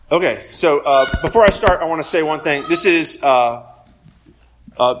Okay, so before I start, I want to say one thing. This is,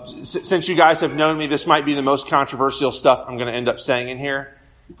 since you guys have known me, this might be the most controversial stuff I'm going to end up saying in here.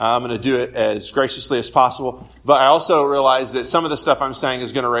 I'm going to do it as graciously as possible. But I also realize that some of the stuff I'm saying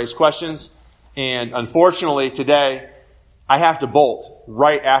is going to raise questions. And unfortunately, today, I have to bolt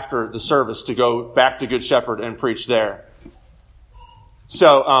right after the service to go back to Good Shepherd and preach there.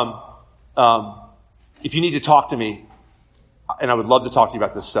 So, if you need to talk to me, and I would love to talk to you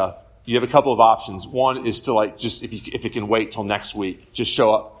about this stuff, you have a couple of options. One is to just if it can wait till next week, just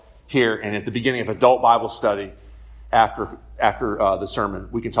show up here, and at the beginning of adult Bible study, after the sermon,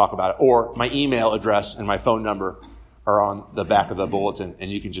 we can talk about it. Or my email address and my phone number are on the back of the bulletin,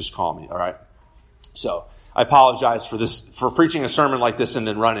 and you can just call me. All right. So I apologize for preaching a sermon like this and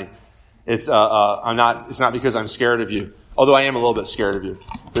then running. It's not because I'm scared of you, although I am a little bit scared of you,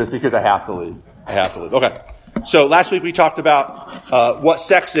 but it's because I have to leave. Okay. So last week we talked about what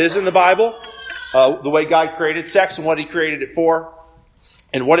sex is in the Bible, the way God created sex and what He created it for,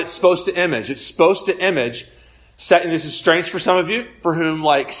 and what it's supposed to image. It's supposed to image, and this is strange for some of you, for whom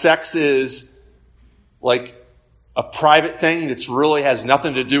sex is like a private thing that really has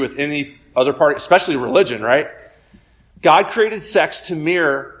nothing to do with any other part, especially religion, right? God created sex to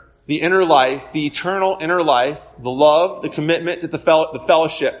mirror the inner life, the eternal inner life, the love, the commitment, the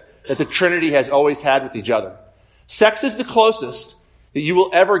fellowship that the Trinity has always had with each other. Sex is the closest that you will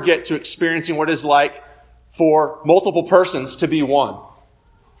ever get to experiencing what it's like for multiple persons to be one.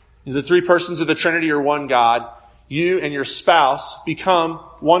 The three persons of the Trinity are one God. You and your spouse become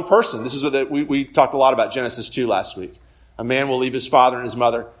one person. This is what we talked a lot about Genesis 2 last week. A man will leave his father and his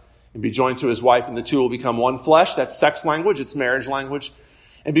mother and be joined to his wife, and the two will become one flesh. That's sex language. It's marriage language.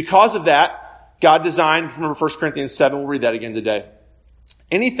 And because of that, God designed, remember 1 Corinthians 7, we'll read that again today.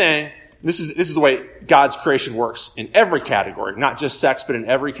 Anything, this is the way God's creation works in every category, not just sex, but in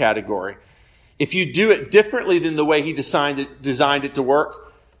every category. If you do it differently than the way He designed it to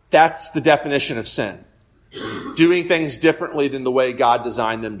work, that's the definition of sin. Doing things differently than the way God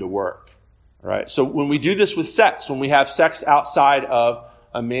designed them to work. All right? So when we do this with sex, when we have sex outside of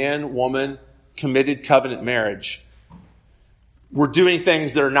a man-woman committed covenant marriage, we're doing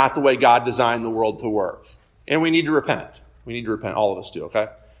things that are not the way God designed the world to work. And we need to repent. We need to repent. All of us do, okay?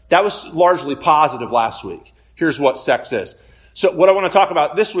 That was largely positive last week. Here's what sex is. So what I want to talk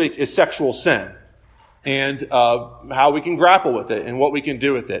about this week is sexual sin and how we can grapple with it and what we can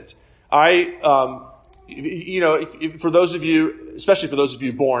do with it. For those of you, especially for those of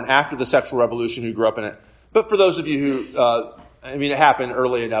you born after the sexual revolution who grew up in it, but for those of you who, it happened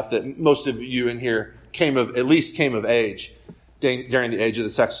early enough that most of you in here came of age during the age of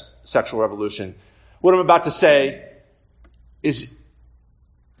the sexual revolution. What I'm about to say is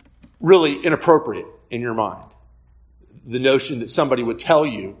really inappropriate in your mind. The notion that somebody would tell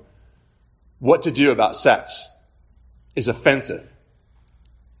you what to do about sex is offensive.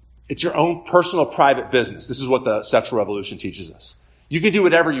 It's your own personal private business. This is what the sexual revolution teaches us. You can do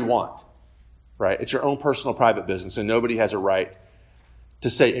whatever you want, right? It's your own personal private business, and nobody has a right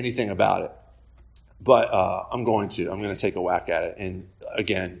to say anything about it. But I'm going to take a whack at it. And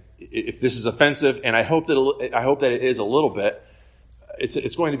again, if this is offensive, and I hope that it is a little bit,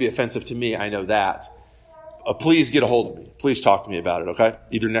 it's going to be offensive to me. I know that. Please get a hold of me. Please talk to me about it. Okay,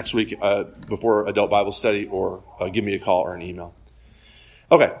 either next week before adult Bible study, or give me a call or an email.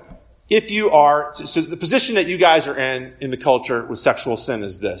 Okay, if you are so the position that you guys are in the culture with sexual sin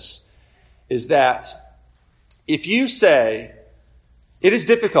is that if you say it is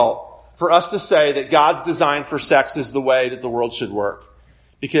difficult for us to say that God's design for sex is the way that the world should work,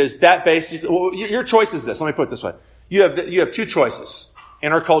 because that basically, your choice is this. Let me put it this way: you have two choices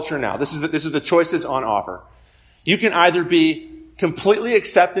in our culture now. This is the choices on offer. You can either be completely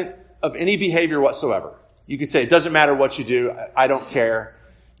acceptant of any behavior whatsoever. You can say it doesn't matter what you do. I don't care.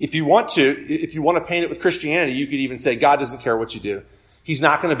 If you want to paint it with Christianity, you could even say God doesn't care what you do. He's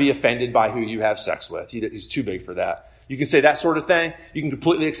not going to be offended by who you have sex with. He's too big for that. You can say that sort of thing. You can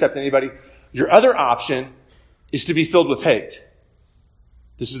completely accept anybody. Your other option is to be filled with hate.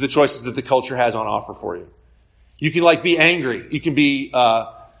 This is the choices that the culture has on offer for you. You can be angry. You can be,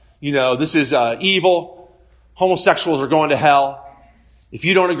 this is evil. Homosexuals are going to hell. If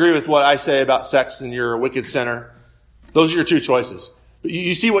you don't agree with what I say about sex, then you're a wicked sinner. Those are your two choices. But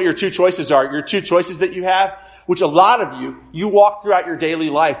you see what your two choices are. Your two choices that you have, which a lot of you walk throughout your daily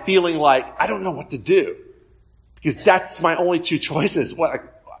life feeling like, I don't know what to do. Because that's my only two choices. What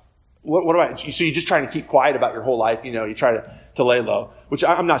do I? So you're just trying to keep quiet about your whole life. You try to lay low, which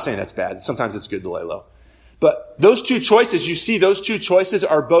I'm not saying that's bad. Sometimes it's good to lay low. But those two choices, those two choices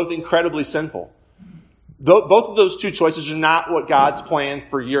are both incredibly sinful. Both of those two choices are not what God's plan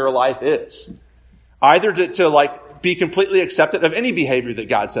for your life is. Either to be completely accepted of any behavior that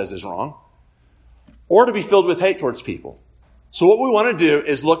God says is wrong, or to be filled with hate towards people. So what we want to do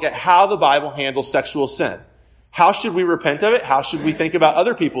is look at how the Bible handles sexual sin. How should we repent of it? How should we think about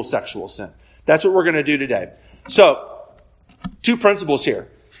other people's sexual sin? That's what we're going to do today. So, two principles here.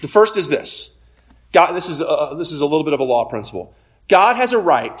 The first is this. God, this is a little bit of a law principle. God has a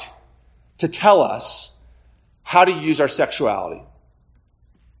right to tell us how to use our sexuality.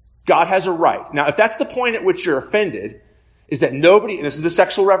 God has a right. Now, if that's the point at which you're offended, is that nobody, and this is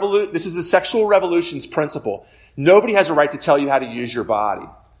the sexual revolution's principle, nobody has a right to tell you how to use your body.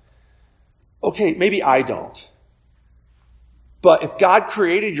 Okay, maybe I don't. But if God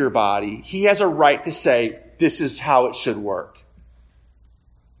created your body, he has a right to say, this is how it should work.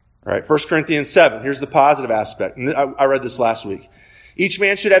 All right, 1 Corinthians 7, here's the positive aspect. And I read this last week. Each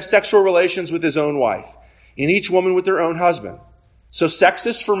man should have sexual relations with his own wife, and each woman with their own husband. So sex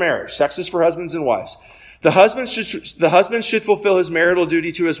is for marriage. Sex is for husbands and wives. The husband should fulfill his marital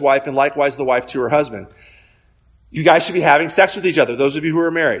duty to his wife, and likewise the wife to her husband. You guys should be having sex with each other, those of you who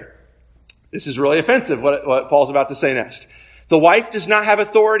are married. This is really offensive, what Paul's about to say next. The wife does not have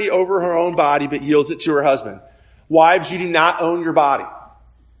authority over her own body, but yields it to her husband. Wives, you do not own your body.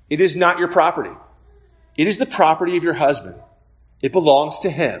 It is not your property. It is the property of your husband. It belongs to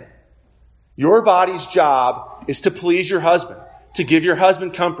him. Your body's job is to please your husband, to give your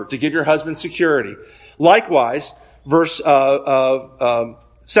husband comfort, to give your husband security. Likewise,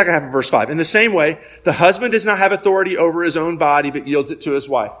 second half of verse 5. In the same way, the husband does not have authority over his own body, but yields it to his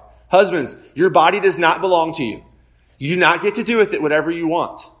wife. Husbands, your body does not belong to you. You do not get to do with it whatever you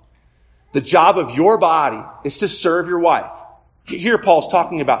want. The job of your body is to serve your wife. Here Paul's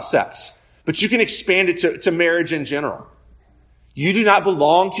talking about sex, but you can expand it to marriage in general. You do not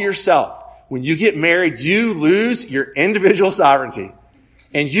belong to yourself. When you get married, you lose your individual sovereignty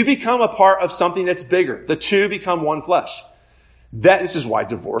and you become a part of something that's bigger. The two become one flesh. This is why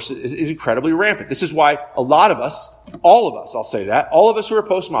divorce is incredibly rampant. This is why a lot of us, all of us, I'll say that, all of us who are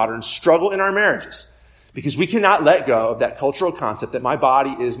postmoderns struggle in our marriages because we cannot let go of that cultural concept that my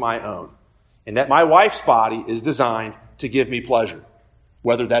body is my own and that my wife's body is designed to give me pleasure,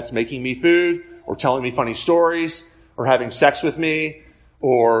 whether that's making me food or telling me funny stories or having sex with me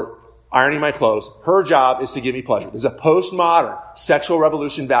or ironing my clothes. Her job is to give me pleasure. This is a postmodern sexual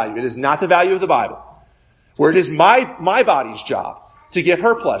revolution value. It is not the value of the Bible, where it is my body's job to give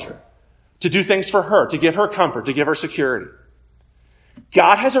her pleasure, to do things for her, to give her comfort, to give her security.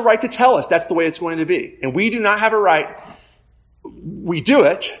 God has a right to tell us that's the way it's going to be. And we do not have a right. We do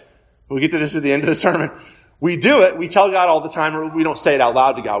it. We'll get to this at the end of the sermon. We do it. We tell God all the time, or we don't say it out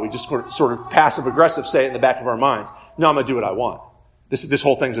loud to God. We just sort of passive-aggressive say it in the back of our minds. No, I'm going to do what I want. This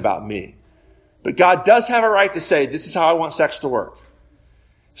whole thing's about me. But God does have a right to say, this is how I want sex to work.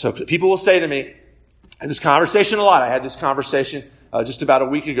 So people will say to me, I had this conversation a lot. I had this conversation just about a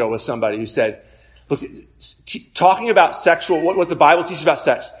week ago with somebody who said, look, talking about sexual, what the Bible teaches about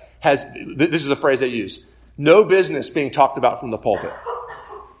sex has, this is the phrase they use, no business being talked about from the pulpit.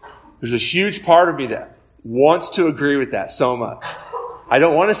 There's a huge part of me that wants to agree with that so much. I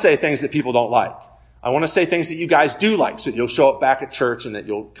don't want to say things that people don't like. I want to say things that you guys do like so that you'll show up back at church and that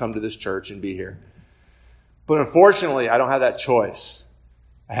you'll come to this church and be here. But unfortunately, I don't have that choice.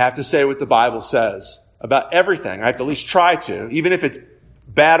 I have to say what the Bible says about everything. I have to at least try to, even if it's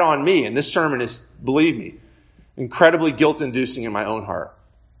bad on me. And this sermon is, believe me, incredibly guilt-inducing in my own heart.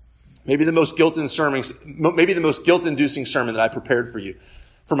 Maybe the most guilt-inducing sermon that I prepared for you,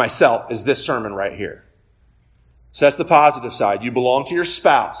 for myself, is this sermon right here. So that's the positive side. You belong to your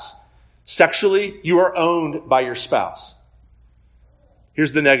spouse. Sexually, you are owned by your spouse.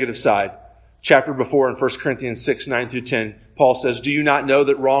 Here's the negative side. Chapter before in 1 Corinthians 6, 9 through 10, Paul says, do you not know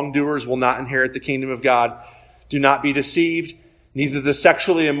that wrongdoers will not inherit the kingdom of God? Do not be deceived. Neither the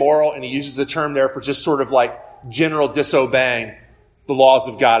sexually immoral, and he uses the term there for just sort of like general disobeying the laws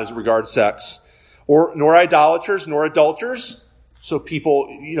of God as regards sex, nor idolaters, nor adulterers. So people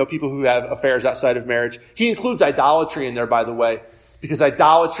who have affairs outside of marriage. He includes idolatry in there, by the way, because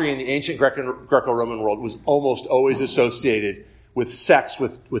idolatry in the ancient Greco-Roman world was almost always associated with sex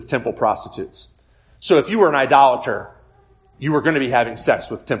with temple prostitutes. So if you were an idolater, you were going to be having sex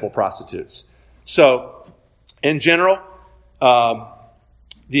with temple prostitutes. So, in general,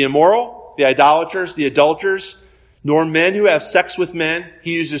 the immoral, the idolaters, the adulterers, nor men who have sex with men.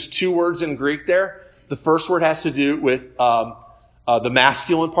 He uses two words in Greek there. The first word has to do with the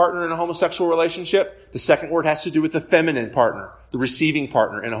masculine partner in a homosexual relationship. The second word has to do with the feminine partner, the receiving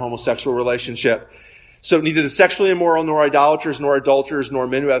partner in a homosexual relationship. So neither the sexually immoral, nor idolaters, nor adulterers, nor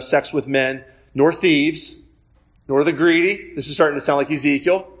men who have sex with men, nor thieves, nor the greedy. This is starting to sound like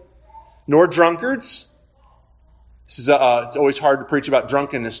Ezekiel. Nor drunkards. This is it's always hard to preach about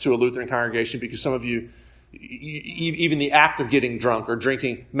drunkenness to a Lutheran congregation because some of you, even the act of getting drunk or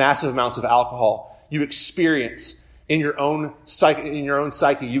drinking massive amounts of alcohol, you experience in your own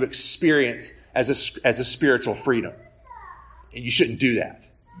psyche, you experience as a spiritual freedom. And you shouldn't do that.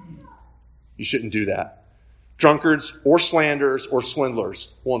 You shouldn't do that. Drunkards or slanderers or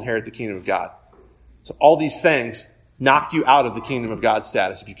swindlers will inherit the kingdom of God. So all these things knock you out of the kingdom of God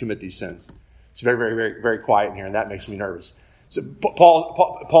status if you commit these sins. It's very, very, very, very quiet in here, and that makes me nervous. So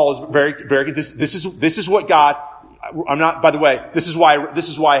Paul is very, very. This is what God. I'm not. By the way, this is why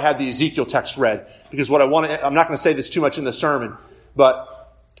I had the Ezekiel text read, because what I want to. I'm not going to say this too much in the sermon,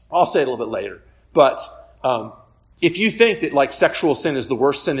 but I'll say it a little bit later. But if you think that like sexual sin is the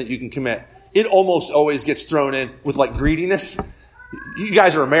worst sin that you can commit, it almost always gets thrown in with like greediness. You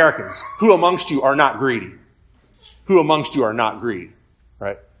guys are Americans. Who amongst you are not greedy? Who amongst you are not greedy?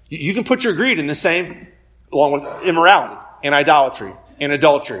 Right? You can put your greed in the same, along with immorality and idolatry and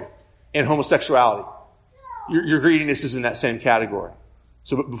adultery and homosexuality. Your greediness is in that same category.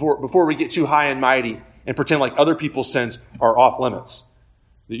 So before we get too high and mighty and pretend like other people's sins are off limits,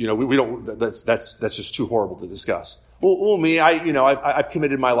 we don't. That's just too horrible to discuss. Well, me, I've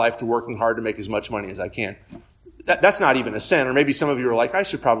committed my life to working hard to make as much money as I can. That's not even a sin. Or maybe some of you are like, I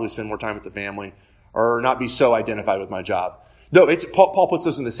should probably spend more time with the family or not be so identified with my job. No, Paul puts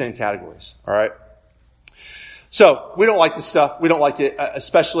those in the same categories. All right. So we don't like this stuff. We don't like it,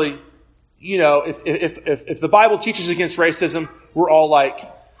 especially, if the Bible teaches against racism, we're all like,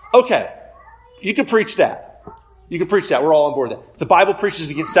 okay, you can preach that. You can preach that. We're all on board with that. If the Bible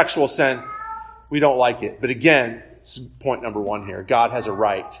preaches against sexual sin, we don't like it. But again, this is point number one here. God has a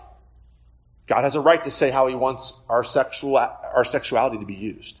right. God has a right to say how he wants our sexuality to be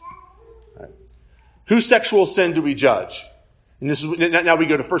used. Right? Whose sexual sin do we judge? And now we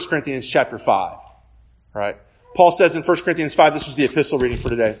go to 1 Corinthians chapter 5. Right? Paul says in 1 Corinthians 5, this was the epistle reading for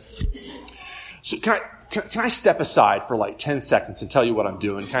today. So can I step aside for like 10 seconds and tell you what I'm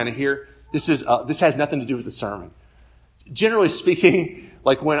doing kind of here? This has nothing to do with the sermon. Generally speaking,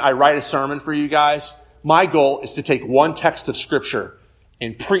 like when I write a sermon for you guys, my goal is to take one text of Scripture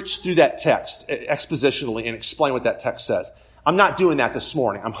and preach through that text expositionally and explain what that text says. I'm not doing that this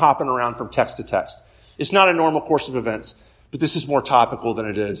morning. I'm hopping around from text to text. It's not a normal course of events, but this is more topical than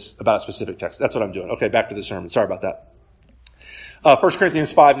it is about a specific text. That's what I'm doing. Okay, back to the sermon. Sorry about that. 1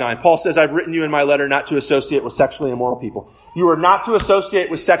 Corinthians 5:9. Paul says, I've written you in my letter not to associate with sexually immoral people. You are not to associate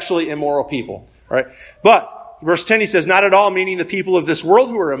with sexually immoral people. All right? But verse 10, he says, not at all meaning the people of this world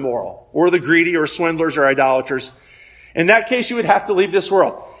who are immoral, or the greedy, or swindlers, or idolaters. In that case, you would have to leave this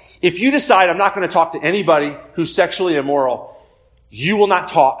world. If you decide I'm not going to talk to anybody who's sexually immoral, you will not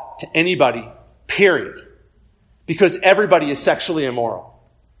talk to anybody, period. Because everybody is sexually immoral.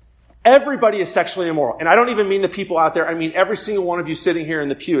 Everybody is sexually immoral. And I don't even mean the people out there. I mean every single one of you sitting here in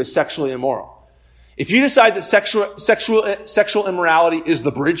the pew is sexually immoral. If you decide that sexual immorality is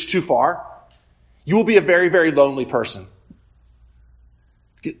the bridge too far, you will be a very, very lonely person.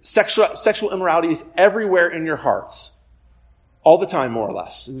 Sexual immorality is everywhere in your hearts. All the time, more or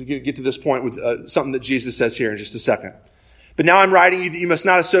less. We're going to get to this point with something that Jesus says here in just a second. But now I'm writing you that you must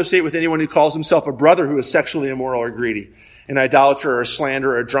not associate with anyone who calls himself a brother who is sexually immoral or greedy, an idolater or a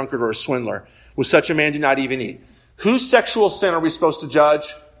slanderer or a drunkard or a swindler. With such a man do not even eat. Whose sexual sin are we supposed to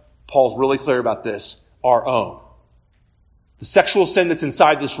judge? Paul's really clear about this. Our own. The sexual sin that's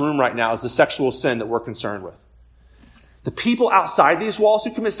inside this room right now is the sexual sin that we're concerned with. The people outside these walls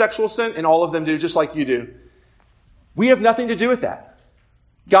who commit sexual sin, and all of them do, just like you do, we have nothing to do with that.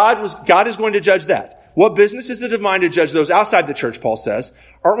 God is going to judge that. What business is it of mine to judge those outside the church, Paul says?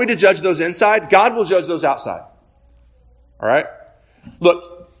 Aren't we to judge those inside? God will judge those outside. All right?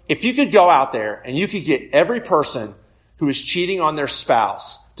 Look, if you could go out there and you could get every person who is cheating on their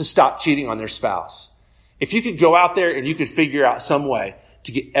spouse to stop cheating on their spouse, if you could go out there and you could figure out some way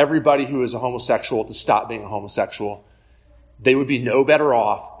to get everybody who is a homosexual to stop being a homosexual, they would be no better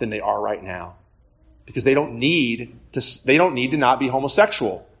off than they are right now. Because they don't need to not be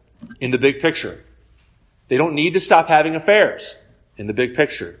homosexual in the big picture. They don't need to stop having affairs in the big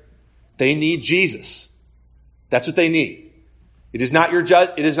picture. They need Jesus. That's what they need. It is not your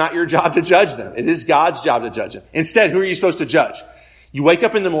job to judge them. It is God's job to judge them. Instead, who are you supposed to judge? You wake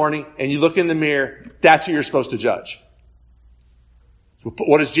up in the morning and you look in the mirror. That's who you're supposed to judge. So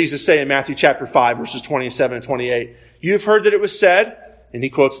what does Jesus say in Matthew chapter 5, verses 27 and 28? You have heard that it was said, and he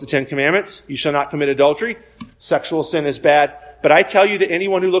quotes the 10 Commandments, you shall not commit adultery. Sexual sin is bad. But I tell you that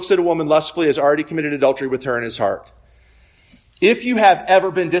anyone who looks at a woman lustfully has already committed adultery with her in his heart. If you have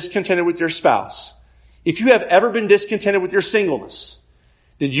ever been discontented with your spouse, if you have ever been discontented with your singleness,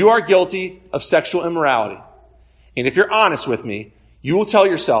 then you are guilty of sexual immorality. And if you're honest with me, you will tell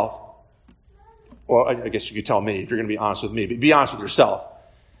yourself, well, I guess you could tell me if you're going to be honest with me, but be honest with yourself,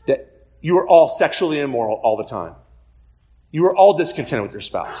 that you are all sexually immoral all the time. You are all discontented with your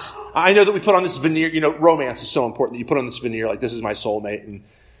spouse. I know that we put on this veneer, romance is so important that you put on this veneer, like this is my soulmate, and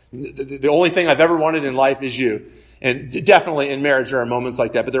the only thing I've ever wanted in life is you. And definitely in marriage there are moments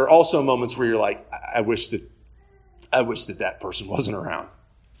like that, but there are also moments where you're like, I wish that person wasn't around.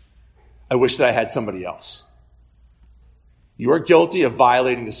 I wish that I had somebody else. You are guilty of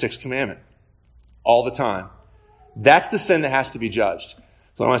violating the sixth commandment all the time. That's the sin that has to be judged.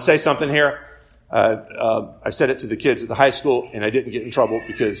 So I want to say something here. I said it to the kids at the high school, and I didn't get in trouble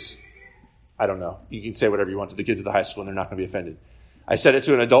because, I don't know, you can say whatever you want to the kids at the high school, and they're not going to be offended. I said it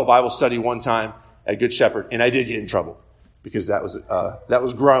to an adult Bible study one time at Good Shepherd, and I did get in trouble because that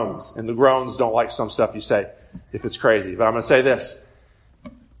was groans, and the groans don't like some stuff you say if it's crazy. But I'm going to say this.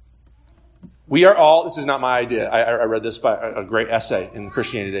 We are all, this is not my idea. I read this by a great essay in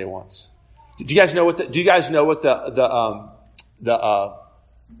Christianity Today once. Do you guys know what the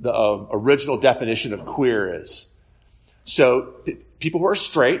original definition of queer is? So people who are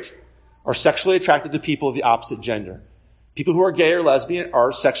straight are sexually attracted to people of the opposite gender. People who are gay or lesbian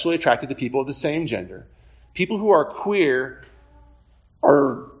are sexually attracted to people of the same gender. People who are queer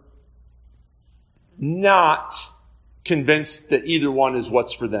are not convinced that either one is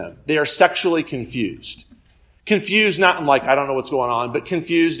what's for them. They are sexually confused. Confused not in like, I don't know what's going on, but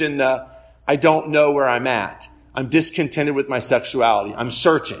confused in the, I don't know where I'm at. I'm discontented with my sexuality. I'm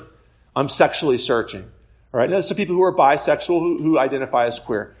searching. I'm sexually searching. All right. Now, there's some people who are bisexual who identify as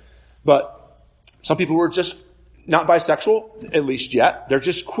queer, but some people who are just not bisexual, at least yet. They're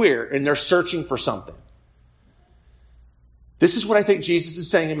just queer and they're searching for something. This is what I think Jesus is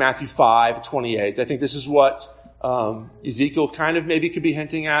saying in Matthew 5:28. I think this is what Ezekiel kind of maybe could be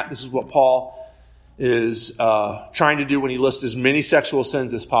hinting at. This is what Paul is trying to do when he lists as many sexual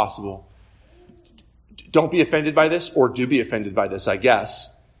sins as possible. Don't be offended by this, or do be offended by this, I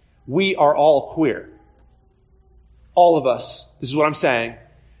guess. We are all queer. All of us. This is what I'm saying.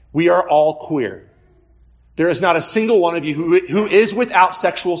 We are all queer. There is not a single one of you who is without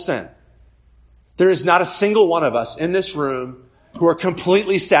sexual sin. There is not a single one of us in this room who are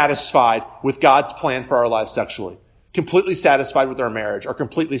completely satisfied with God's plan for our lives sexually, completely satisfied with our marriage, or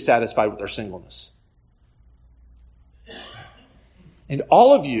completely satisfied with our singleness. And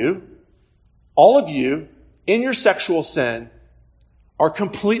all of you in your sexual sin are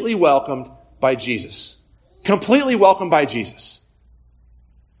completely welcomed by Jesus. Completely welcomed by Jesus.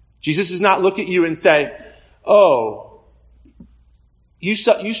 Jesus does not look at you and say, oh, you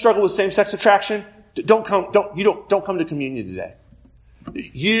struggle with same-sex attraction? Don't come to communion today.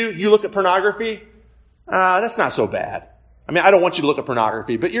 You look at pornography? That's not so bad. I mean, I don't want you to look at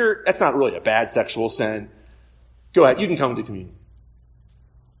pornography, but that's not really a bad sexual sin. Go ahead, you can come to communion.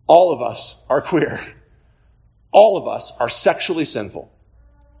 All of us are queer. All of us are sexually sinful.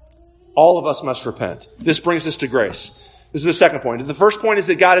 All of us must repent. This brings us to grace. This is the second point. The first point is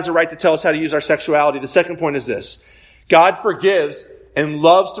that God has a right to tell us how to use our sexuality. The second point is this. God forgives and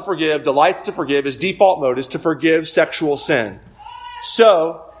loves to forgive, delights to forgive. His default mode is to forgive sexual sin.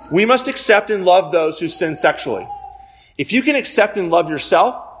 So, we must accept and love those who sin sexually. If you can accept and love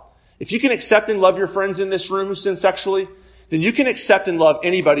yourself, if you can accept and love your friends in this room who sin sexually, then you can accept and love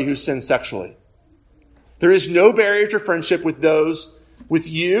anybody who sins sexually. There is no barrier to friendship with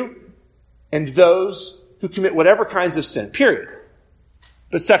you and those who commit whatever kinds of sin, period.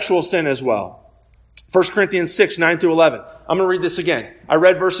 But sexual sin as well. 1 Corinthians 6, 9 through 11. I'm going to read this again. I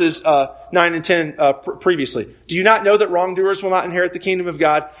read verses 9 and 10 previously. Do you not know that wrongdoers will not inherit the kingdom of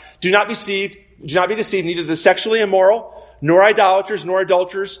God? Do not be deceived, neither the sexually immoral, nor idolaters, nor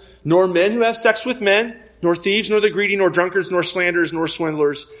adulterers, nor men who have sex with men, nor thieves, nor the greedy, nor drunkards, nor slanderers, nor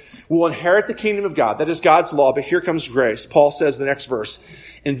swindlers will inherit the kingdom of God. That is God's law, but here comes grace. Paul says the next verse.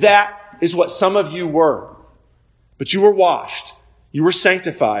 And that is what some of you were. But you were washed. You were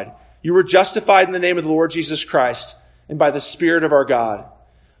sanctified. You were justified in the name of the Lord Jesus Christ and by the Spirit of our God.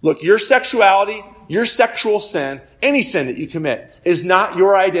 Look, your sexuality, your sexual sin, any sin that you commit is not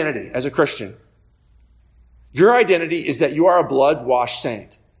your identity as a Christian. Your identity is that you are a blood-washed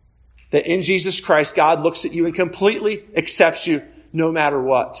saint. That in Jesus Christ, God looks at you and completely accepts you no matter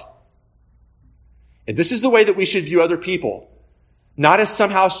what. And this is the way that we should view other people. Not as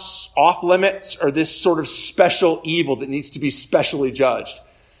somehow off limits or this sort of special evil that needs to be specially judged.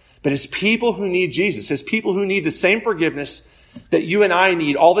 But as people who need Jesus, as people who need the same forgiveness that you and I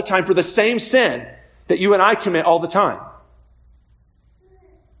need all the time for the same sin that you and I commit all the time.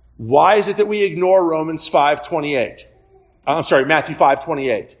 Why is it that we ignore Matthew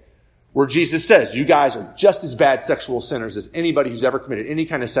 5:28, where Jesus says, you guys are just as bad sexual sinners as anybody who's ever committed any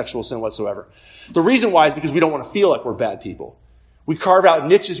kind of sexual sin whatsoever. The reason why is because we don't want to feel like we're bad people. We carve out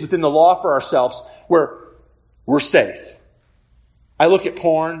niches within the law for ourselves where we're safe. I look at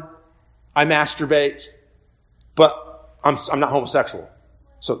porn, I masturbate, but I'm not homosexual.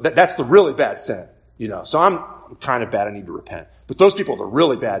 So that's the really bad sin, So I'm kind of bad, I need to repent. But those people are the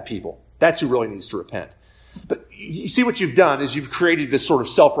really bad people. That's who really needs to repent. But you see what you've done is you've created this sort of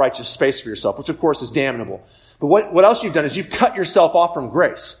self-righteous space for yourself, which of course is damnable. But what else you've done is you've cut yourself off from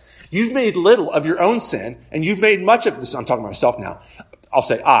grace. You've made little of your own sin, and you've made much of this. I'm talking about myself now. I'll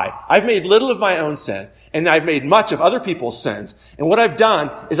say I've made little of my own sin, and I've made much of other people's sins. And what I've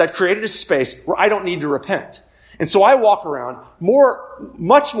done is I've created a space where I don't need to repent. And so I walk around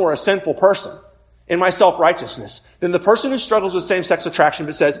much more a sinful person in my self-righteousness than the person who struggles with same-sex attraction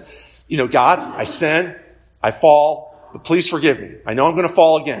but says, God, I sin, I fall, but please forgive me. I know I'm going to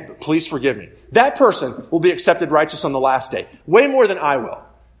fall again, but please forgive me. That person will be accepted righteous on the last day, way more than I will,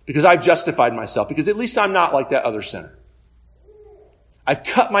 because I've justified myself, because at least I'm not like that other sinner. I've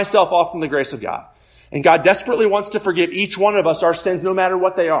cut myself off from the grace of God. And God desperately wants to forgive each one of us our sins, no matter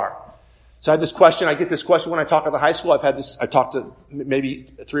what they are. So I get this question when I talk at the high school. I talked to maybe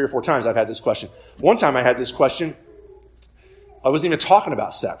 3 or 4 times I've had this question. One time I had this question. I wasn't even talking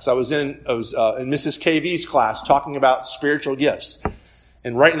about sex. I was in Mrs. KV's class talking about spiritual gifts.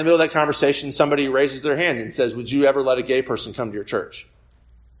 And right in the middle of that conversation, somebody raises their hand and says, would you ever let a gay person come to your church?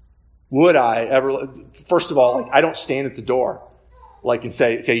 Would I ever? First of all, I don't stand at the door and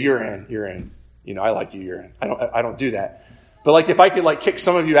say, okay, you're in. I like you, you're in. I don't do that. But if I could kick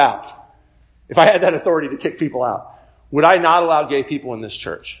some of you out, if I had that authority to kick people out, would I not allow gay people in this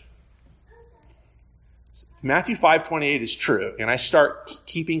church? If Matthew 5:28 is true, and I start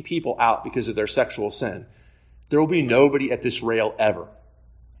keeping people out because of their sexual sin, there will be nobody at this rail ever.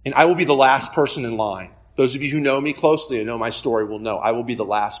 And I will be the last person in line. Those of you who know me closely and know my story will know I will be the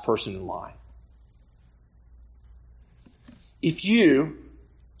last person in line. If you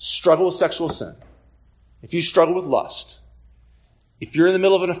struggle with sexual sin, if you struggle with lust, if you're in the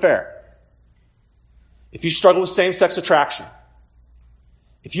middle of an affair, if you struggle with same-sex attraction,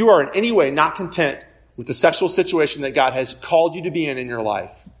 if you are in any way not content with the sexual situation that God has called you to be in your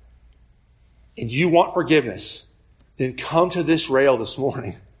life, and you want forgiveness, then come to this rail this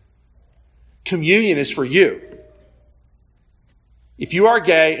morning. Communion is for you. If you are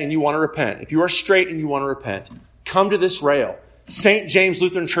gay and you want to repent, if you are straight and you want to repent, come to this rail. St. James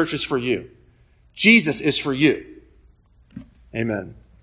Lutheran Church is for you. Jesus is for you. Amen.